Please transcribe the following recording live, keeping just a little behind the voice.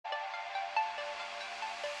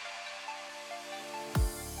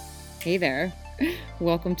Hey there.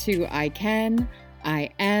 Welcome to I Can, I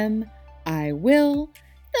Am, I Will,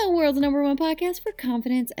 the world's #1 podcast for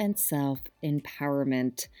confidence and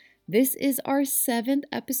self-empowerment. This is our 7th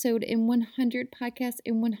episode in 100 podcasts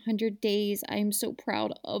in 100 days. I am so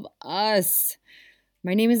proud of us.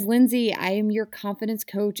 My name is Lindsay. I am your confidence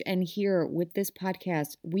coach, and here with this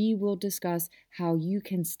podcast, we will discuss how you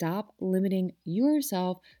can stop limiting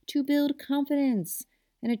yourself to build confidence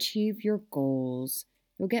and achieve your goals.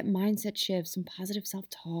 You'll get mindset shifts, some positive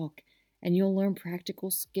self-talk, and you'll learn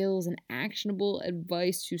practical skills and actionable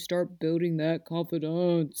advice to start building that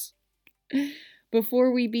confidence.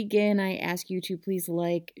 Before we begin, I ask you to please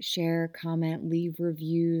like, share, comment, leave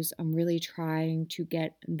reviews. I'm really trying to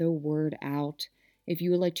get the word out. If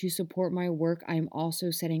you would like to support my work, I am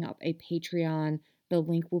also setting up a Patreon. The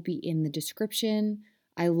link will be in the description.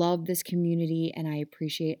 I love this community and I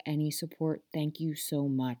appreciate any support. Thank you so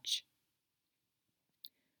much.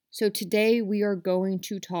 So today we are going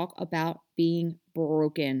to talk about being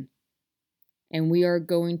broken. And we are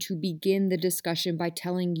going to begin the discussion by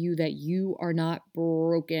telling you that you are not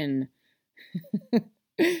broken.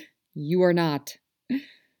 You are not.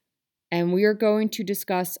 And we are going to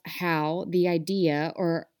discuss how the idea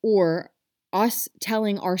or us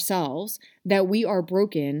telling ourselves that we are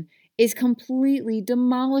broken is completely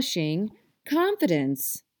demolishing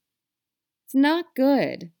confidence. It's not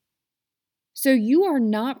good. So you are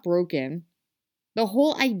not broken. The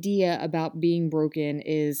whole idea about being broken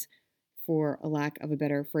is, for a lack of a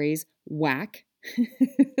better phrase, whack.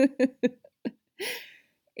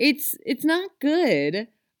 It's not good.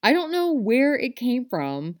 I don't know where it came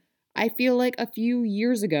from. I feel like a few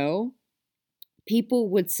years ago, people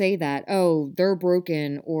would say that, oh, they're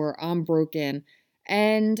broken or I'm broken.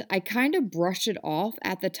 And I kind of brushed it off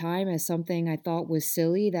at the time as something I thought was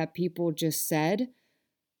silly that people just said.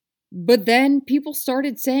 But then people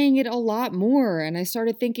started saying it a lot more, and I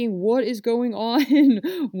started thinking, what is going on?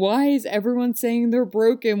 Why is everyone saying they're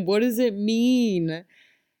broken? What does it mean?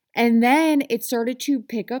 And then it started to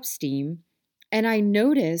pick up steam, and I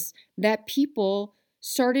noticed that people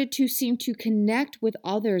started to seem to connect with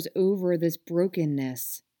others over this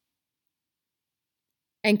brokenness.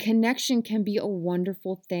 And connection can be a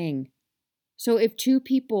wonderful thing. So if two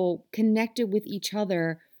people connected with each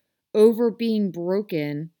other over being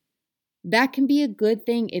broken, that can be a good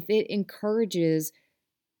thing if it encourages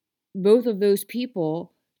both of those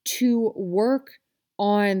people to work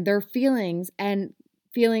on their feelings and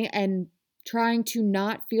trying to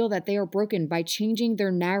not feel that they are broken by changing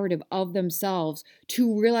their narrative of themselves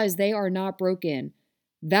to realize they are not broken.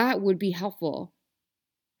 That would be helpful.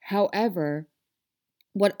 However,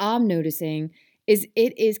 what I'm noticing is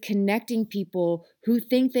it is connecting people who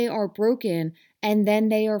think they are broken and then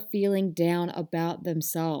they are feeling down about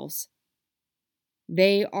themselves.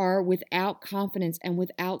 They are without confidence and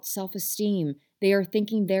without self-esteem. They are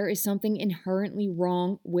thinking there is something inherently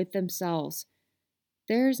wrong with themselves.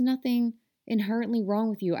 There's nothing inherently wrong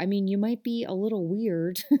with you. I mean, you might be a little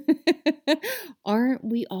weird. Aren't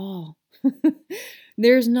we all?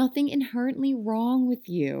 There's nothing inherently wrong with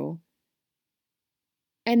you.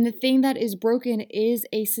 And the thing that is broken is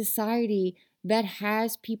a society that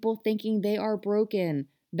has people thinking they are broken.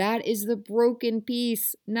 That is the broken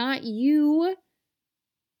piece, not you.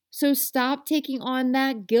 So stop taking on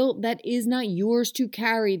that guilt that is not yours to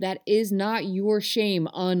carry, that is not your shame.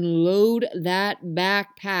 Unload that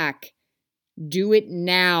backpack. Do it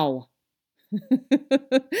now.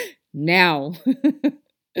 Now.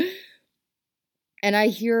 And I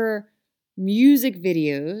hear music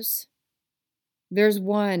videos. There's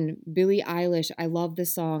one, Billie Eilish. I love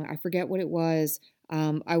this song. I forget what it was.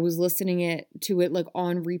 I was listening to it like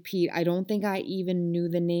on repeat. I don't think I even knew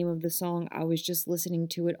the name of the song. I was just listening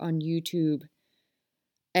to it on YouTube.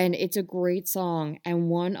 And it's a great song. And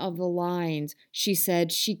one of the lines, she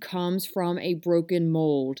said she comes from a broken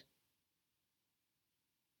mold.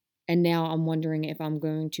 And now I'm wondering if I'm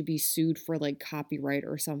going to be sued for like copyright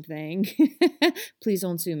or something. Please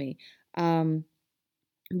don't sue me.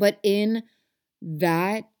 But in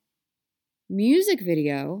that music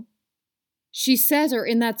video, she says, or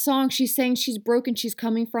in that song, she's saying she's broken. She's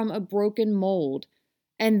coming from a broken mold.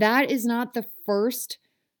 And that is not the first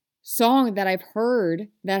song that I've heard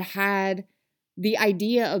that had the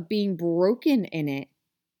idea of being broken in it.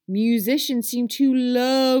 Musicians seem to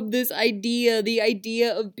love this idea, the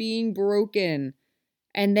idea of being broken.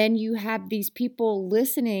 And then you have these people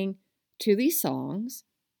listening to these songs,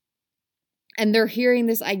 and they're hearing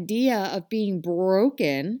this idea of being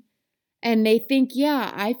broken. And they think,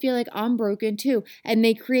 yeah, I feel like I'm broken too. And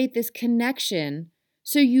they create this connection.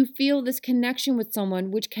 So you feel this connection with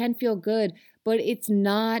someone, which can feel good, but it's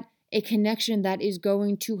not a connection that is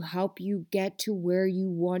going to help you get to where you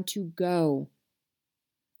want to go.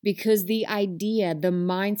 Because the idea, the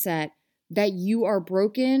mindset that you are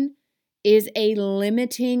broken is a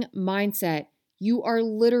limiting mindset. You are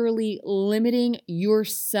literally limiting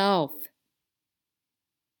yourself.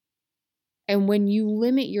 And when you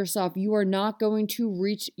limit yourself, you are not going to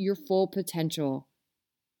reach your full potential.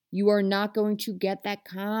 You are not going to get that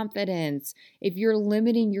confidence. If you're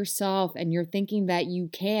limiting yourself and you're thinking that you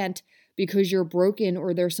can't because you're broken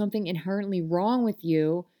or there's something inherently wrong with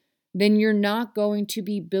you, then you're not going to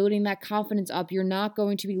be building that confidence up. You're not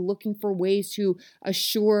going to be looking for ways to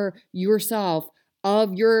assure yourself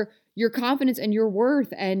of your confidence and your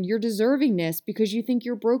worth and your deservingness because you think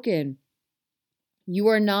you're broken. You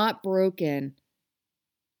are not broken.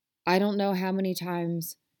 I don't know how many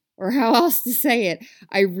times or how else to say it.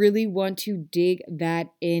 I really want to dig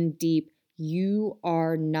that in deep. You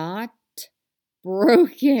are not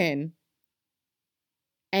broken.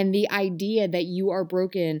 And the idea that you are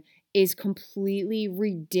broken is completely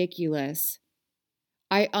ridiculous.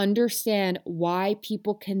 I understand why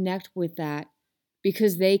people connect with that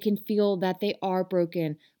because they can feel that they are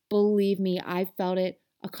broken. Believe me, I felt it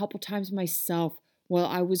a couple times myself while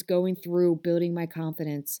I was going through building my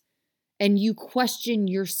confidence. And you question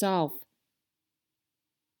yourself.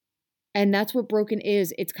 And that's what broken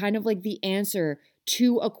is. It's kind of like the answer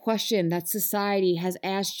to a question that society has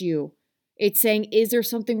asked you. It's saying, is there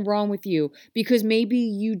something wrong with you? Because maybe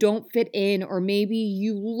you don't fit in, or maybe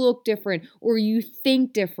you look different, or you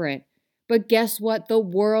think different. But guess what? The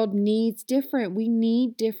world needs different. We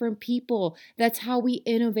need different people. That's how we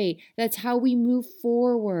innovate. That's how we move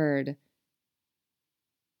forward.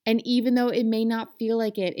 And even though it may not feel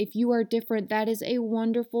like it, if you are different, that is a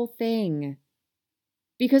wonderful thing.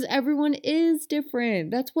 Because everyone is different.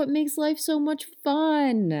 That's what makes life so much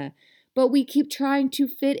fun. But we keep trying to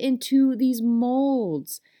fit into these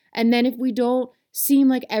molds. And then if we don't seem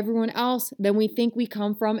like everyone else, then we think we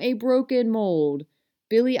come from a broken mold.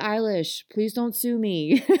 Billie Eilish, please don't sue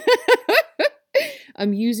me.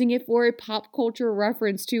 I'm using it for a pop culture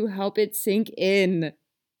reference to help it sink in.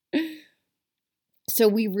 So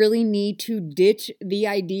we really need to ditch the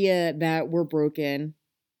idea that we're broken.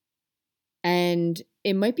 And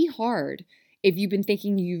it might be hard if you've been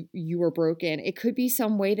thinking you are broken. It could be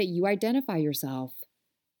some way that you identify yourself.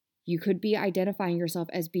 You could be identifying yourself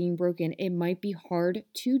as being broken. It might be hard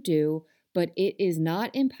to do, but it is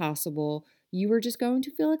not impossible. You are just going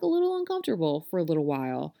to feel like a little uncomfortable for a little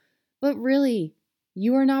while. But really,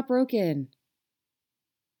 you are not broken.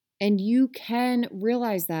 And you can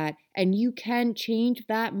realize that, and you can change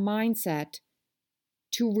that mindset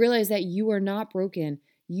to realize that you are not broken.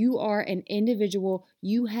 You are an individual.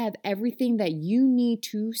 You have everything that you need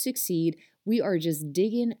to succeed. We are just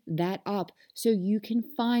digging that up so you can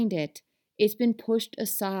find it. It's been pushed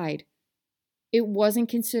aside. It wasn't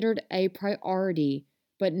considered a priority,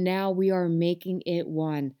 but now we are making it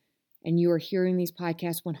one. And you are hearing these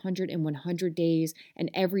podcasts 100 and 100 days, and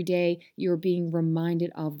every day you're being reminded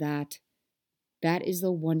of that. That is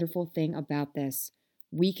the wonderful thing about this.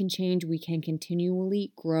 We can change. We can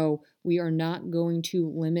continually grow. We are not going to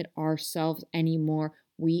limit ourselves anymore.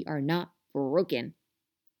 We are not broken.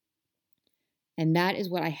 And that is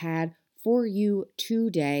what I had for you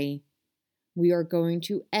today. We are going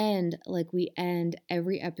to end like we end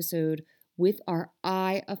every episode with our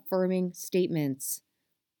I affirming statements.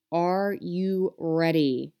 Are you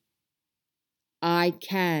ready? I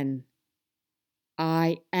can.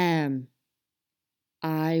 I am.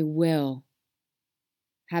 I will.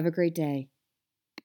 Have a great day.